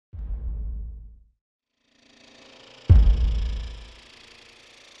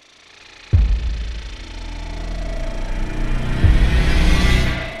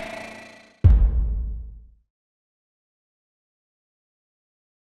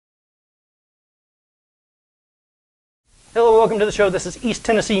welcome to the show. This is East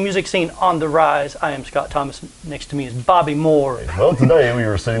Tennessee Music Scene on the Rise. I am Scott Thomas. Next to me is Bobby Moore. Well, today we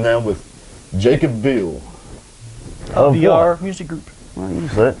were sitting down with Jacob Veal of VR Music Group. Well, you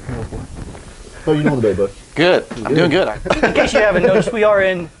said. How you doing today, bud? Good. I'm doing good. In case you haven't noticed, we are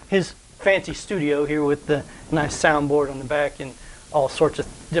in his fancy studio here with the nice soundboard on the back and all sorts of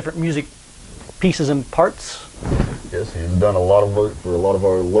different music pieces and parts. Yes, he's done a lot of work for a lot of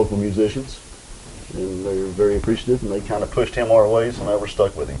our local musicians, and they're very appreciative, and they kind of pushed him our way, so now we're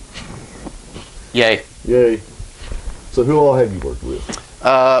stuck with him. Yay. Yay. So who all have you worked with?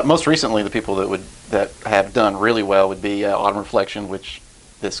 Most recently, the people that have done really well would be Autumn Reflection, which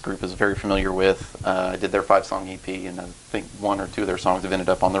this group is very familiar with. I did their 5-song EP, and I think 1 or 2 of their songs have ended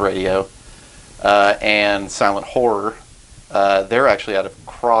up on the radio. And Silent Horror, they're actually out of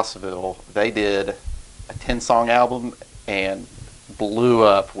Crossville. They did a 10-song album and blew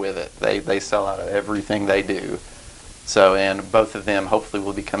up with it. They sell out of everything they do. So, and both of them hopefully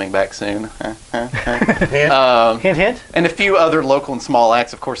will be coming back soon. Hint, hint. And a few other local and small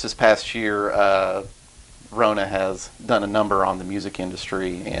acts. Of course, this past year, Rona has done a number on the music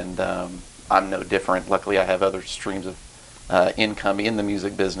industry, and I'm no different. Luckily, I have other streams of income in the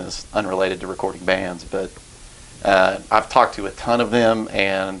music business unrelated to recording bands. But I've talked to a ton of them,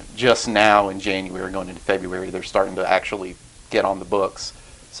 and just now in January, going into February, they're starting to actually get on the books.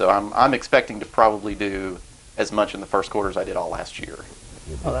 So I'm expecting to probably do as much in the first quarter as I did all last year.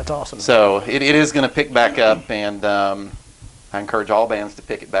 Oh, that's awesome. So it is going to pick back up, and I encourage all bands to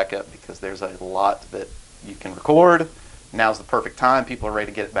pick it back up because there's a lot that you can record. Now's the perfect time. People are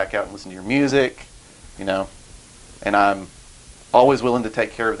ready to get it back out and listen to your music, you know. And I'm always willing to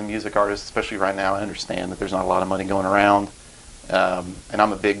take care of the music artists, especially right now. I understand that there's not a lot of money going around. And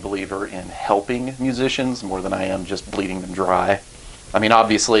I'm a big believer in helping musicians more than I am just bleeding them dry. I mean,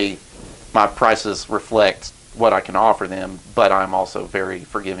 obviously, my prices reflect what I can offer them, but I'm also very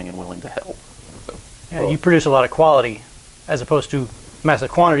forgiving and willing to help. So. Yeah, you produce a lot of quality as opposed to massive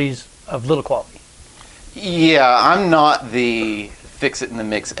quantities of little quality. Yeah, I'm not the fix it in the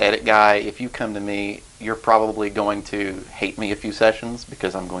mix edit guy. If you come to me, you're probably going to hate me a few sessions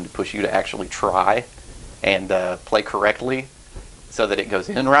because I'm going to push you to actually try and play correctly so that it goes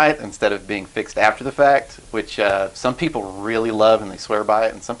in right instead of being fixed after the fact, which some people really love and they swear by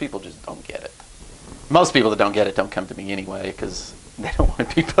it, and some people just don't get it. Most people that don't get it don't come to me anyway because they don't want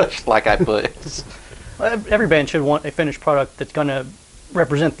to be pushed like I push. Well, every band should want a finished product that's going to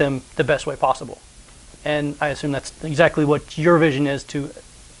represent them the best way possible. And I assume that's exactly what your vision is, to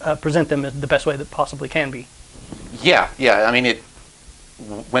present them the best way that possibly can be. Yeah. I mean,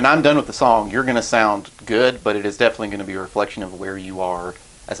 when I'm done with the song, you're going to sound good, but it is definitely going to be a reflection of where you are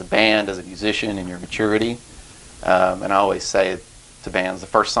as a band, as a musician, and your maturity. And I always say to bands, the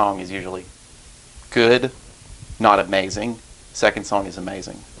first song is usually good, not amazing. Second song is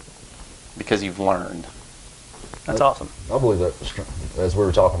amazing because you've learned. That's awesome. I believe that, as we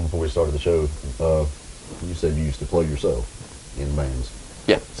were talking before we started the show, you said you used to play yourself in bands.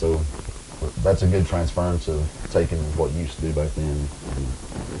 Yeah. So that's a good transference of taking what you used to do back then and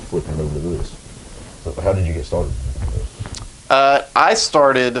flipping it over to this. So how did you get started? I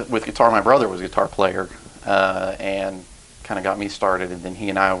started with guitar. My brother was a guitar player and kind of got me started, and then he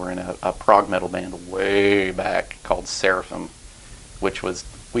and I were in a prog metal band way back called Seraphim, which was,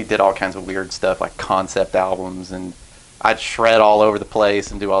 we did all kinds of weird stuff like concept albums, and I'd shred all over the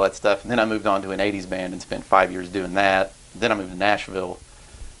place and do all that stuff. And then I moved on to an 80s band and spent 5 years doing that. Then I moved to Nashville,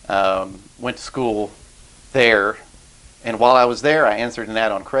 went to school there, and while I was there I answered an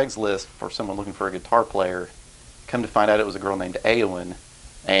ad on Craigslist for someone looking for a guitar player. Come to find out it was a girl named Eowyn,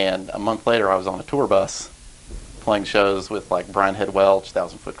 and a month later I was on a tour bus playing shows with like Brian Head Welch,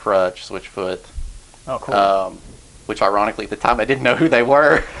 1000 Foot Crutch, Switchfoot. Oh, cool. Which ironically at the time I didn't know who they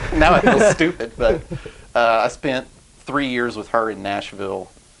were. Now I feel stupid, but I spent 3 years with her in Nashville,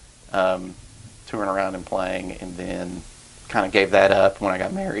 touring around and playing, and then kind of gave that up when I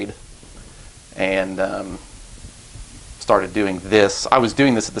got married and started doing this. I was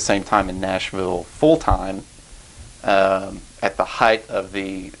doing this at the same time in Nashville full-time at the height of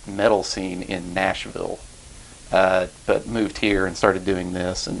the metal scene in Nashville, but moved here and started doing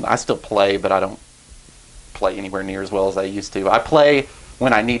this. And I still play, but I don't play anywhere near as well as I used to. I play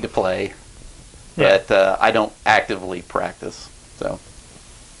when I need to play, but I don't actively practice. So,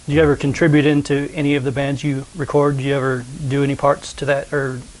 do you ever contribute into any of the bands you record? Do you ever do any parts to that,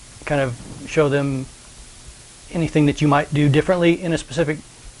 or kind of show them anything that you might do differently in a specific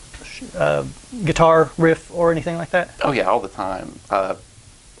guitar riff or anything like that? Oh yeah, all the time.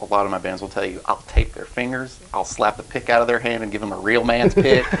 a lot of my bands will tell you, I'll tape their fingers, I'll slap the pick out of their hand and give them a real man's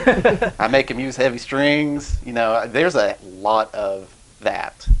pick. I make them use heavy strings. You know, there's a lot of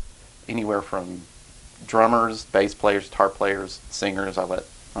that. Anywhere from drummers, bass players, guitar players, singers. I let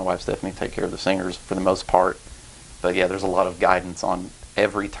my wife Stephanie take care of the singers for the most part. But yeah, there's a lot of guidance on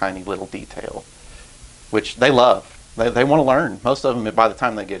every tiny little detail, which they love. They want to learn. Most of them, by the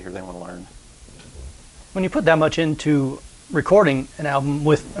time they get here, they want to learn. When you put that much into recording an album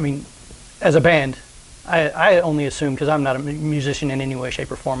with, I mean, as a band, I only assume, because I'm not a musician in any way,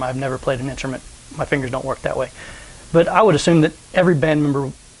 shape, or form. I've never played an instrument. My fingers don't work that way. But I would assume that every band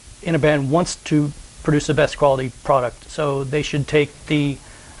member in a band wants to produce the best quality product. So they should take the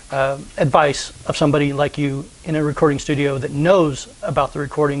advice of somebody like you in a recording studio that knows about the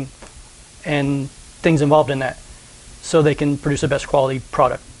recording and things involved in that, so they can produce the best quality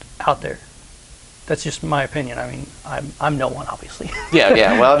product out there. That's just my opinion. I mean, I'm no one, obviously.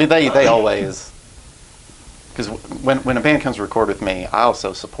 Yeah. Well, I mean, they always, because when a band comes to record with me, I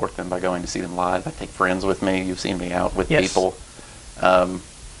also support them by going to see them live. I take friends with me. You've seen me out with people.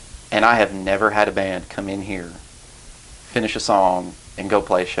 And I have never had a band come in here, finish a song, and go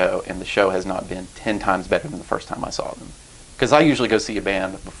play a show, and the show has not been 10 times better than the first time I saw them. Because I usually go see a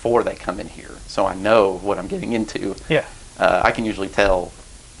band before they come in here, so I know what I'm getting into. Yeah. I can usually tell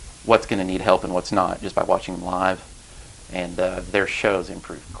what's going to need help and what's not just by watching them live, and their shows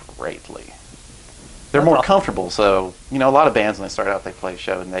improve greatly. They're more comfortable, so, you know, a lot of bands when they start out, they play a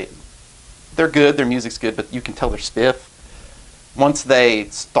show, and they're good, their music's good, but you can tell they're stiff. Once they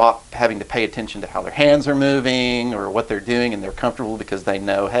stop having to pay attention to how their hands are moving or what they're doing, and they're comfortable because they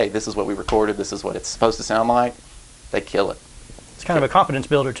know, hey, this is what we recorded, this is what it's supposed to sound like, they kill it. It's kind of a confidence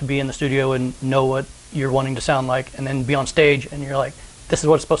builder to be in the studio and know what you're wanting to sound like, and then be on stage and you're like, this is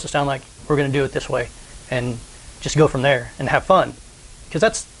what it's supposed to sound like, we're going to do it this way, and just go from there and have fun. Because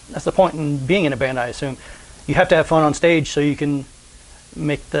that's the point in being in a band, I assume. You have to have fun on stage so you can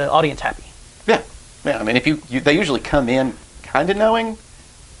make the audience happy. Yeah. I mean, they usually come in kind of knowing,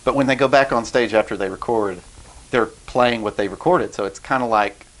 but when they go back on stage after they record, they're playing what they recorded. So it's kind of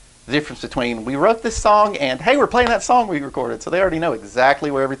like the difference between we wrote this song and, hey, we're playing that song we recorded. So they already know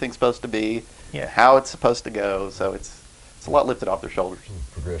exactly where everything's supposed to be, how it's supposed to go. So it's a lot lifted off their shoulders.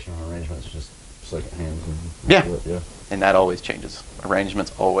 Progression and arrangements just second hand. Yeah. And that always changes.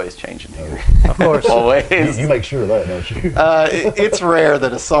 Arrangements always change in here. Of course. Always. You make sure of that, don't you? It's rare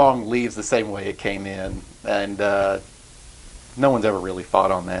that a song leaves the same way it came in. And no one's ever really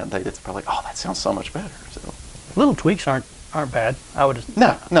fought on that. It's probably like, oh, that sounds so much better. So Little tweaks aren't bad. I would just...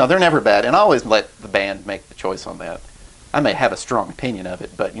 No, they're never bad. And I always let the band make the choice on that. I may have a strong opinion of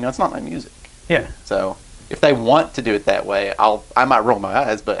it, but, you know, it's not my music. Yeah. So if they want to do it that way, I might roll my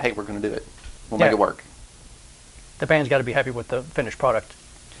eyes, but hey, we're going to do it. We'll make it work. The band's got to be happy with the finished product.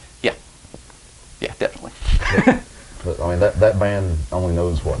 Yeah, definitely. But I mean, that band only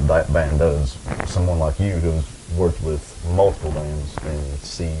knows what that band does. Someone like you who's worked with multiple bands and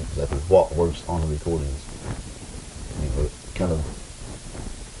see exactly what works on the recordings. You know, kind of,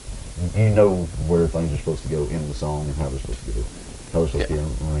 you know where things are supposed to go in the song and how they're supposed to go, how they're supposed to be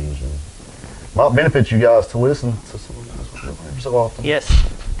arranged. And might benefit you guys to listen to some of those every so often. Yes,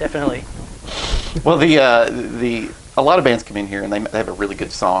 definitely. Well, a lot of bands come in here and they have a really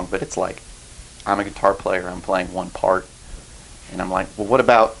good song, but it's like, I'm a guitar player, I'm playing one part, and I'm like, well, what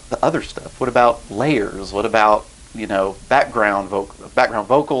about the other stuff? What about layers? What about, you know, background vocals, background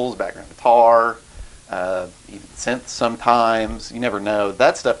guitar, even synth sometimes? You never know.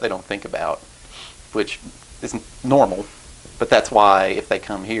 That stuff they don't think about, which isn't normal, but that's why if they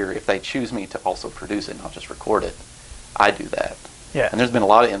come here, if they choose me to also produce it, not just record it, I do that. Yeah. And there's been a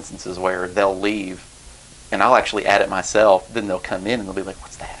lot of instances where they'll leave, and I'll actually add it myself, then they'll come in and they'll be like,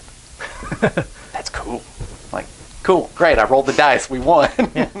 what's that? That's cool. Like, cool, great, I rolled the dice, we won.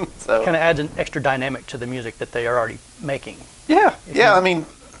 Yeah. So Kind of adds an extra dynamic to the music that they are already making. Yeah, I mean,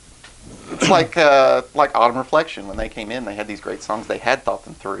 it's like Autumn Reflection. When they came in, they had these great songs. They had thought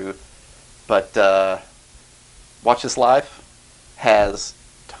them through, but Watch This Life has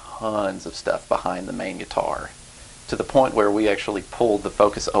tons of stuff behind the main guitar, to the point where we actually pulled the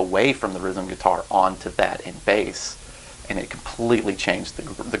focus away from the rhythm guitar onto that and bass, and it completely changed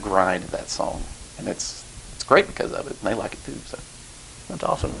the grind of that song. And it's great because of it, and they like it too. So That's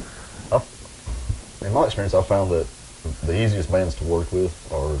awesome. In my experience, I found that the easiest bands to work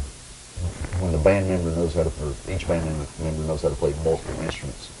with are when the band member knows how to, or each band member knows how to play multiple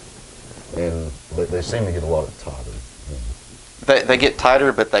instruments, and they seem to get a lot tighter. They get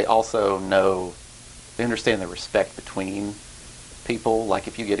tighter, but they also know, they understand the respect between people. Like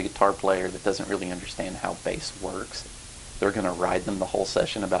if you get a guitar player that doesn't really understand how bass works, they're going to ride them the whole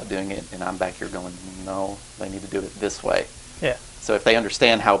session about doing it, and I'm back here going, no, they need to do it this way. Yeah. So if they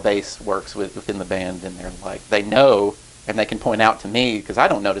understand how bass works within the band, then they're like, they know, and they can point out to me, because I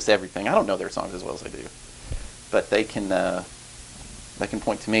don't notice everything. I don't know their songs as well as they do. But they can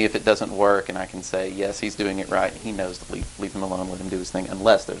point to me if it doesn't work, and I can say, yes, he's doing it right. He knows to leave him alone, let him do his thing,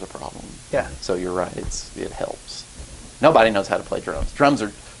 unless there's a problem. Yeah. So you're right, it helps. Nobody knows how to play drums.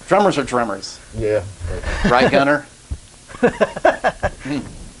 Drummers are drummers. Yeah. Right, Gunner?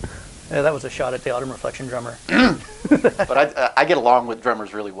 Yeah, that was a shot at the autumn reflection drummer. But I get along with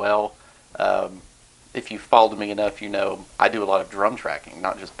drummers really well. If you followed me enough, you know I do a lot of drum tracking,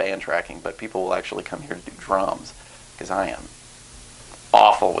 not just band tracking, but people will actually come here to do drums, because I am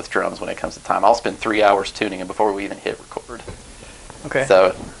awful with drums when it comes to time. I'll spend 3 hours tuning them before we even hit record. Okay.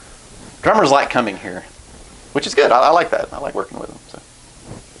 So drummers like coming here, which is good. I like that. I like working with them. So.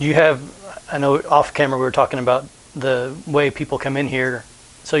 You have, I know off camera we were talking about the way people come in here.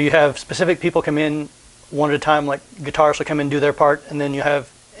 So you have specific people come in one at a time, like guitarists will come in and do their part, and then you have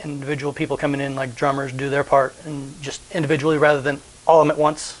individual people coming in, like drummers do their part, and just individually rather than all of them at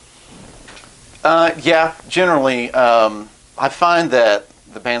once? Yeah, generally. I find that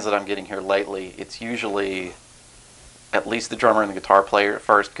the bands that I'm getting here lately, it's usually at least the drummer and the guitar player at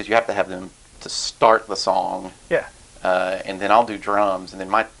first, because you have to have them to start the song. Yeah. And then I'll do drums, and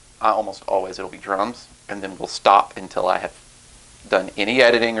then I almost always it'll be drums, and then we'll stop until I have done any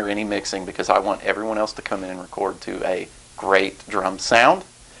editing or any mixing, because I want everyone else to come in and record to a great drum sound,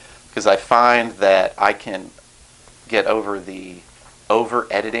 because I find that I can get over the over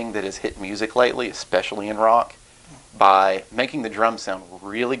editing that has hit music lately, especially in rock, by making the drum sound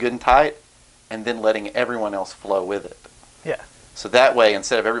really good and tight, and then letting everyone else flow with it. Yeah. So that way,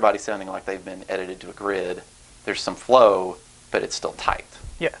 instead of everybody sounding like they've been edited to a grid, there's some flow, but it's still tight.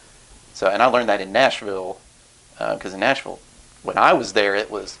 Yeah. So, and I learned that in Nashville, because in Nashville, when I was there, it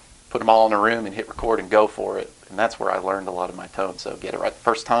was put them all in a room and hit record and go for it, and that's where I learned a lot of my tone. So get it right the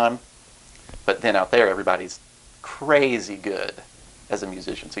first time, but then out there, everybody's crazy good as a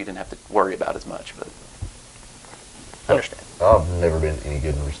musician, so you didn't have to worry about as much. But I understand. I've never been any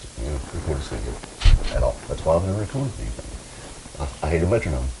good in recording studio at all. That's why I've never recorded anything. I hate a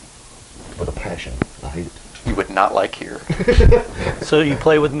metronome with a passion. I hate it. you would not like here. So you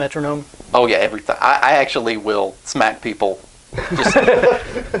play with metronome? Oh yeah, everything. I actually will smack people. Just,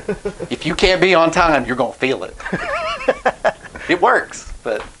 if you can't be on time, you're gonna feel it. It works,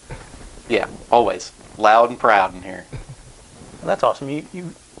 but yeah, always loud and proud in here. Well, that's awesome.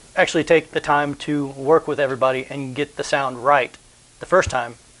 You actually take the time to work with everybody and get the sound right the first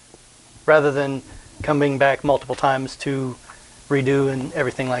time, rather than coming back multiple times to redo and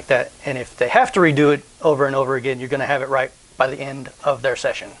everything like that. And if they have to redo it over and over again, you're going to have it right by the end of their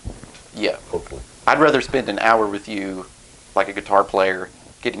session. Yeah, Hopefully. I'd rather spend an hour with you, like a guitar player,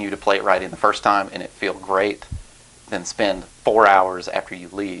 getting you to play it right in the first time and it feel great, than spend 4 hours after you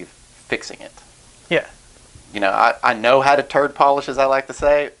leave fixing it. Yeah. You know, I know how to turd polish, as I like to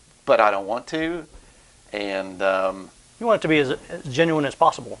say, but I don't want to. And You want it to be as genuine as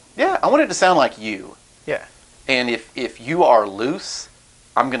possible. yeah, I want it to sound like you. Yeah. And if you are loose,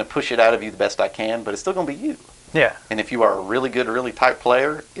 I'm going to push it out of you the best I can, but it's still going to be you. Yeah. And if you are a really good, really tight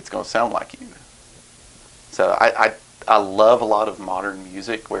player, it's going to sound like you. So I love a lot of modern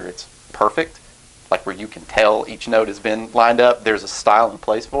music where it's perfect, like where you can tell each note has been lined up. There's a style and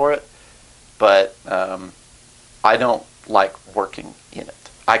place for it, but I don't like working in it.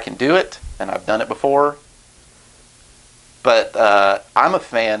 I can do it, and I've done it before, but I'm a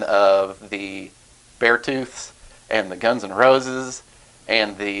fan of the Beartooths and the Guns N' Roses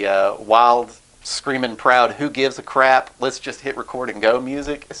and the wild, screaming, proud, who gives a crap, let's just hit record and go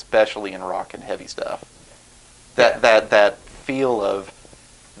music, especially in rock and heavy stuff. That feel of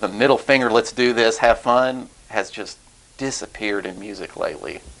the middle finger, let's do this, have fun, has just disappeared in music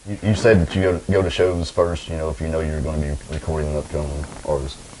lately. You said that you go to shows first, you know, if you know you're going to be recording an upcoming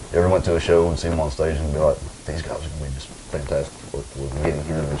artist. You ever went to a show and see them on stage and be like, these guys are going to be just fantastic to work with, and getting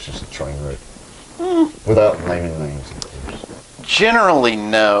here and it's just a train wreck? Without naming names, of course. Generally,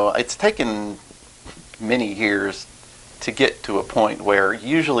 no. It's taken many years to get to a point where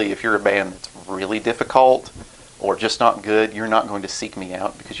usually if you're a band that's really difficult or just not good, you're not going to seek me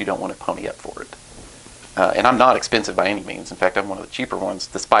out because you don't want to pony up for it. And I'm not expensive by any means. In fact, I'm one of the cheaper ones,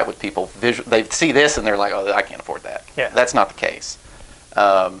 despite what people they see this and they're like, oh, I can't afford that. Yeah. That's not the case.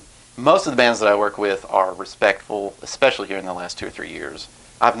 Most of the bands that I work with are respectful, especially here in the last 2 or 3 years.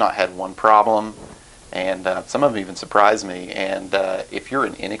 I've not had one problem, and some of them even surprise me. And if you're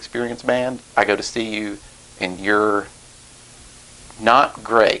an inexperienced band, I go to see you, and you're not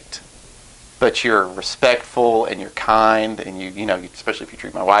great, but you're respectful and you're kind, and you know, especially if you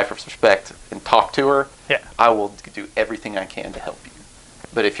treat my wife with respect and talk to her, Yeah. I will do everything I can to help you.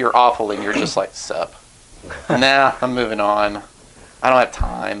 But if you're awful and you're just like, sup, nah, I'm moving on. I don't have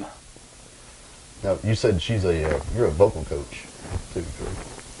time. Now, you said you're a vocal coach, too, correct?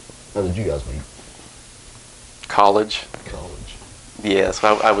 How did you guys meet? College. College. Yes,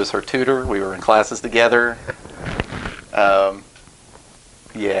 I was her tutor. We were in classes together.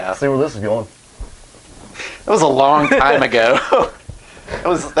 Yeah. See where this is going. That was a long time ago.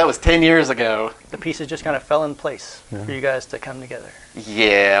 that was 10 years ago. The pieces just kind of fell in place for you guys to come together.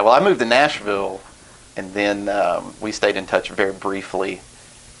 Yeah, well, I moved to Nashville, and then we stayed in touch very briefly.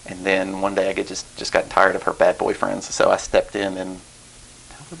 And then one day I just got tired of her bad boyfriends, so I stepped in and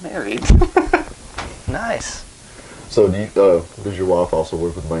we're married. Nice. So does your wife also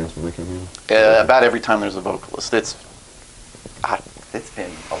work with bands when they come in? About every time there's a vocalist. It's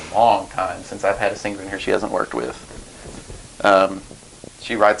been a long time since I've had a singer in here she hasn't worked with.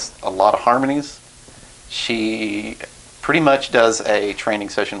 She writes a lot of harmonies. She pretty much does a training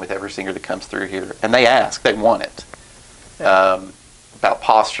session with every singer that comes through here, and they want it. About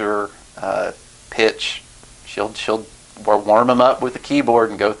posture, pitch. She'll warm them up with the keyboard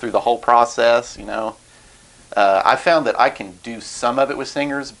and go through the whole process, you know. I found that I can do some of it with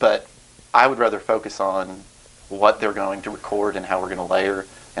singers, but I would rather focus on what they're going to record and how we're going to layer,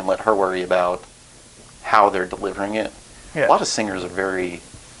 and let her worry about how they're delivering it. Yeah. A lot of singers are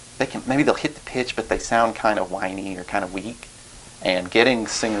maybe they'll hit the pitch, but they sound kind of whiny or kind of weak. And getting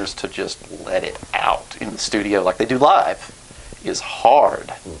singers to just let it out in the studio like they do live is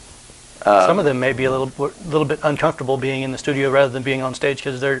hard. Some of them may be a little bit uncomfortable being in the studio rather than being on stage,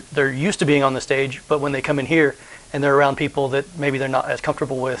 because they're used to being on the stage, but when they come in here and they're around people that maybe they're not as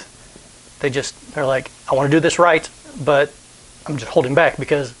comfortable with, they're like, I want to do this right, but I'm just holding back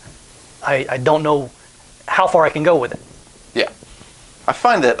because I don't know how far I can go with it. Yeah. I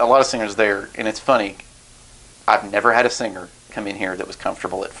find that a lot of singers there, and it's funny, I've never had a singer come in here that was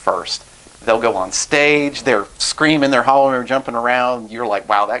comfortable at first. They'll go on stage, they're screaming, they're hollering, they're jumping around. You're like,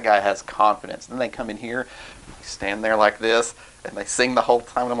 wow, that guy has confidence. Then they come in here, stand there like this, and they sing the whole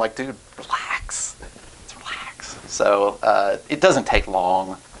time. And I'm like, dude, relax. Let's relax. So it doesn't take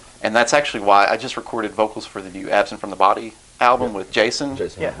long. And that's actually why I just recorded vocals for the new Absent from the Body album with Jason.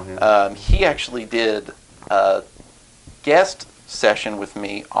 Yeah. He actually did a guest session with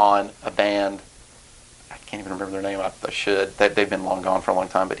me on a band. I can't even remember their name. I should. They've been long gone for a long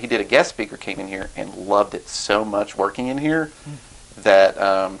time. But he did a guest speaker, came in here, and loved it so much working in here that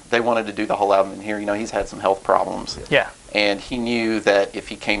they wanted to do the whole album in here. You know, he's had some health problems. Yeah. And he knew that if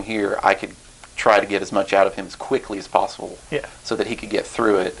he came here, I could try to get as much out of him as quickly as possible. Yeah. So that he could get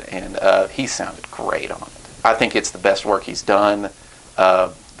through it. And he sounded great on it. I think it's the best work he's done.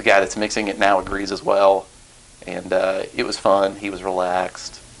 The guy that's mixing it now agrees as well. And it was fun. He was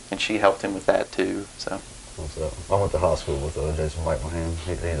relaxed. And she helped him with that too. So. I went to high school with Jason McMahon.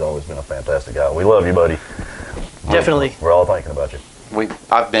 He's always been a fantastic guy. We love you, buddy. Definitely. We're all thinking about you.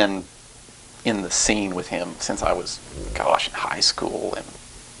 I've been in the scene with him since I was, in high school, and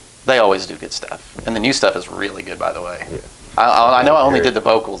they always do good stuff. And the new stuff is really good, by the way. Yeah. I know I only did the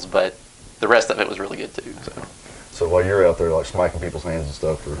vocals, but the rest of it was really good too. So while you're out there like smacking people's hands and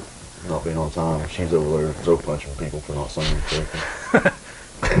stuff for not being on time, she's over there throat punching people for not singing correctly.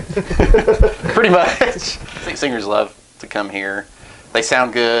 Pretty much. Singers love to come here. They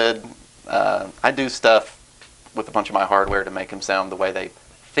sound good. I do stuff with a bunch of my hardware to make them sound the way they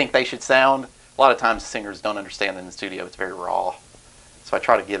think they should sound. A lot of times singers don't understand that in the studio it's very raw. So I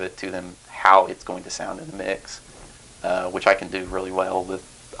try to give it to them how it's going to sound in the mix, which I can do really well with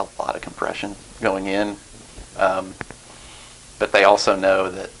a lot of compression going in. But they also know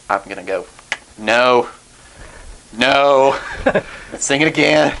that I'm going to go, no, sing it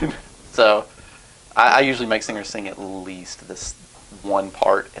again. So I usually make singers sing at least this one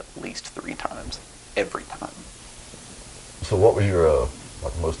part at least 3 times, every time. So what was your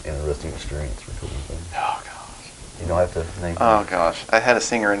most interesting experience recording things? Oh, gosh. You don't have to name Oh, gosh. I had a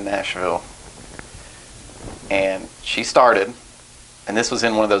singer in Nashville, and she started, and this was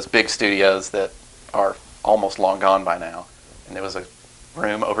in one of those big studios that are almost long gone by now. And there was a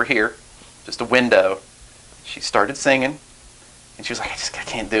room over here, just a window. She started singing, and she was like, I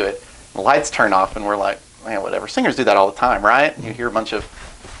can't do it. The lights turn off, and we're like, man, whatever. Singers do that all the time, right? You hear a bunch of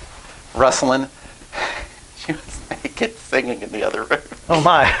rustling. She was naked singing in the other room. Oh,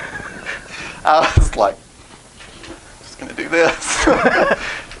 my. I was like, I'm just going to do this.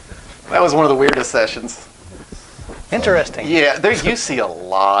 That was one of the weirdest sessions. Interesting. Yeah, you see a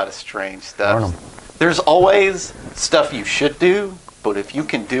lot of strange stuff. There's always stuff you should do, But if you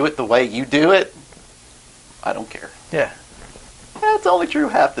can do it the way you do it, I don't care. Yeah. That's only true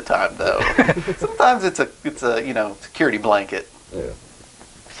half the time, though. Sometimes it's a security blanket. Yeah.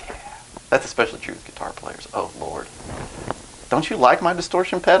 Yeah. That's especially true with guitar players. Oh, Lord. Don't you like my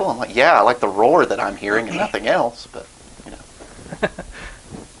distortion pedal? I'm like, yeah, I like the roar that I'm hearing and nothing else, but, you know.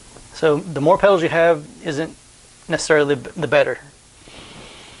 So the more pedals you have isn't necessarily the better.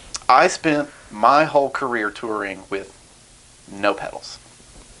 I spent my whole career touring with no pedals.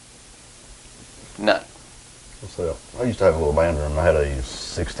 None. So I used to have a little band room. I had a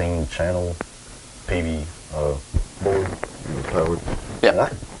 16-channel PV board. It was powered. Yeah. And I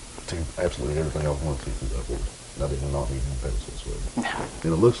could do absolutely everything I wanted to through that board. I did not need any pedals whatsoever. No.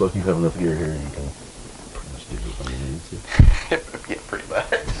 And it looks like you have enough gear here you can pretty much do anything you need to. Yeah, pretty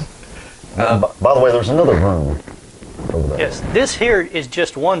much. By the way, there's another room over there. Yes, this here is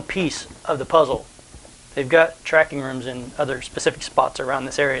just one piece of the puzzle. They've got tracking rooms in other specific spots around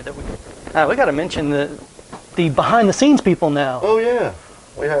this area that we got to mention the behind the scenes people now. Oh yeah,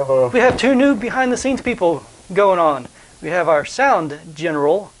 We have two new behind the scenes people going on. We have our sound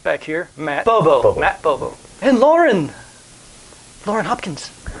general back here, Matt Bobo. Matt Bobo. And Lauren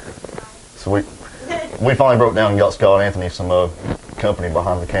Hopkins. So we finally broke down and got Scott Anthony some company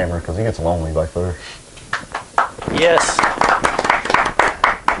behind the camera because he gets lonely back there. Yes.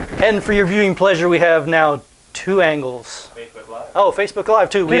 And for your viewing pleasure, we have now two angles. Facebook Live. Oh, Facebook Live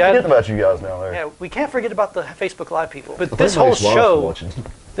too. We forget about you guys down there. Yeah, we can't forget about the Facebook Live people. But I this think whole Mace loves show, watching.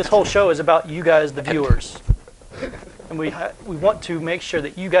 this whole show is about you guys, the viewers, and we want to make sure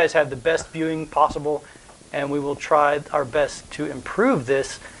that you guys have the best viewing possible, and we will try our best to improve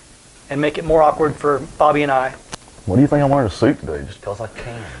this and make it more awkward for Bobby and I. What do you think I'm wearing a suit today? Just because I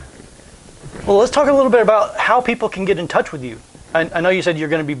can. Well, let's talk a little bit about how people can get in touch with you. I know you said you're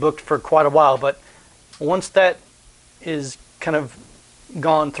going to be booked for quite a while, but once that is kind of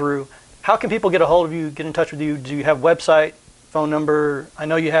gone through, how can people get a hold of you, get in touch with you? Do you have website, phone number? I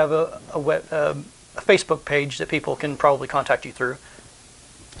know you have a Facebook page that people can probably contact you through.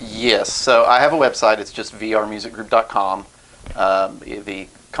 Yes, so I have a website. It's just vrmusicgroup.com. The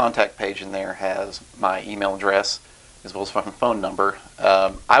contact page in there has my email address as well as my phone number.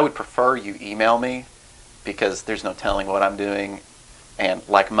 I would prefer you email me because there's no telling what I'm doing. And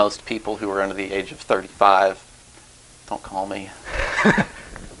like most people who are under the age of 35, don't call me.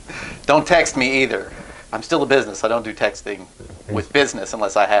 Don't text me either. I'm still a business. I don't do texting with business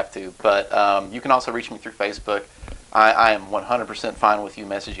unless I have to. But you can also reach me through Facebook. I am 100% fine with you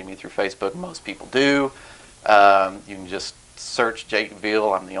messaging me through Facebook. Most people do. You can just search Jacob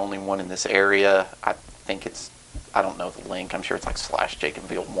Veal. I'm the only one in this area. I think I don't know the link. I'm sure it's like /Jacob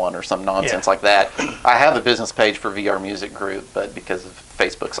Veal 1 or some nonsense like that. I have a business page for VR Music Group, but because of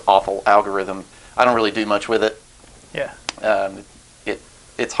Facebook's awful algorithm, I don't really do much with it. Yeah.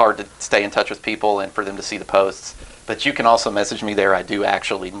 It's hard to stay in touch with people and for them to see the posts. But you can also message me there. I do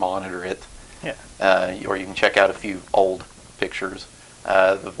actually monitor it. Yeah. Or you can check out a few old pictures.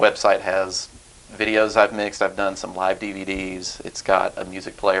 The website has videos I've mixed. I've done some live DVDs. It's got a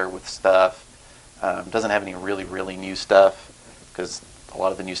music player with stuff. Doesn't have any really, really new stuff because a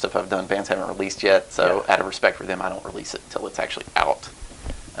lot of the new stuff I've done, bands haven't released yet. So out of respect for them, I don't release it until it's actually out.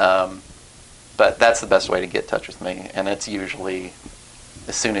 But that's the best way to get in touch with me. And it's usually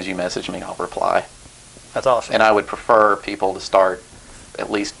as soon as you message me, I'll reply. That's awesome. And I would prefer people to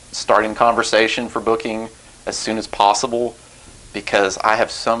at least starting conversation for booking as soon as possible, because I have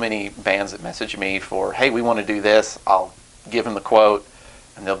so many bands that message me for, hey, we want to do this. I'll give them the quote,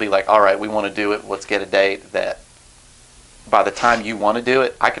 and they'll be like, all right, we want to do it. Let's get a date. That by the time you want to do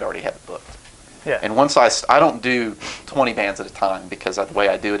it, I could already have it booked. Yeah. And once I don't do 20 bands at a time because the way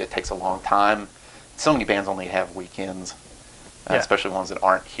I do it, it takes a long time. So many bands only have weekends, especially ones that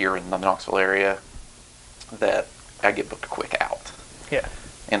aren't here in the Knoxville area, that I get booked quick out. Yeah.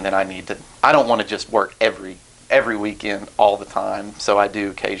 And then I don't want to just work every weekend all the time, so I do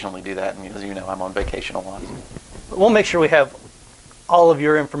occasionally do that, and as you know, I'm on vacation a lot. We'll make sure we have all of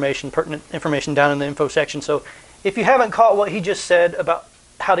your pertinent information down in the info section. So if you haven't caught what he just said about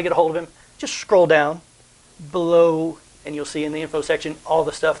how to get a hold of him, just scroll down below and you'll see in the info section all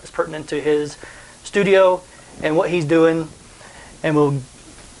the stuff that's pertinent to his studio and what he's doing, and we'll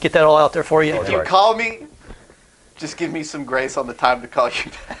get that all out there for you. If you call me, just give me some grace on the time to call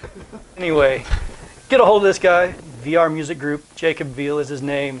you back. Anyway, get a hold of this guy, VR Music Group. Jacob Veal is his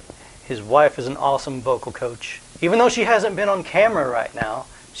name. His wife is an awesome vocal coach. Even though she hasn't been on camera right now,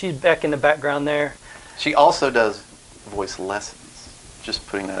 she's back in the background there. She also does voice lessons. Just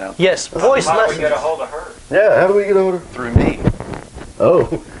putting that out. Yes, voice How lessons. do we get a hold of her? Yeah, how do we get over? Through me.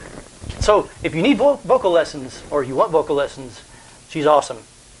 Oh. So if you need vocal lessons or you want vocal lessons, She's awesome.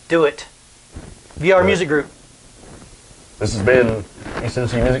 Do it. VR Music Group. This has been East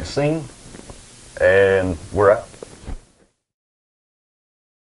Tennessee Music Scene, and we're out.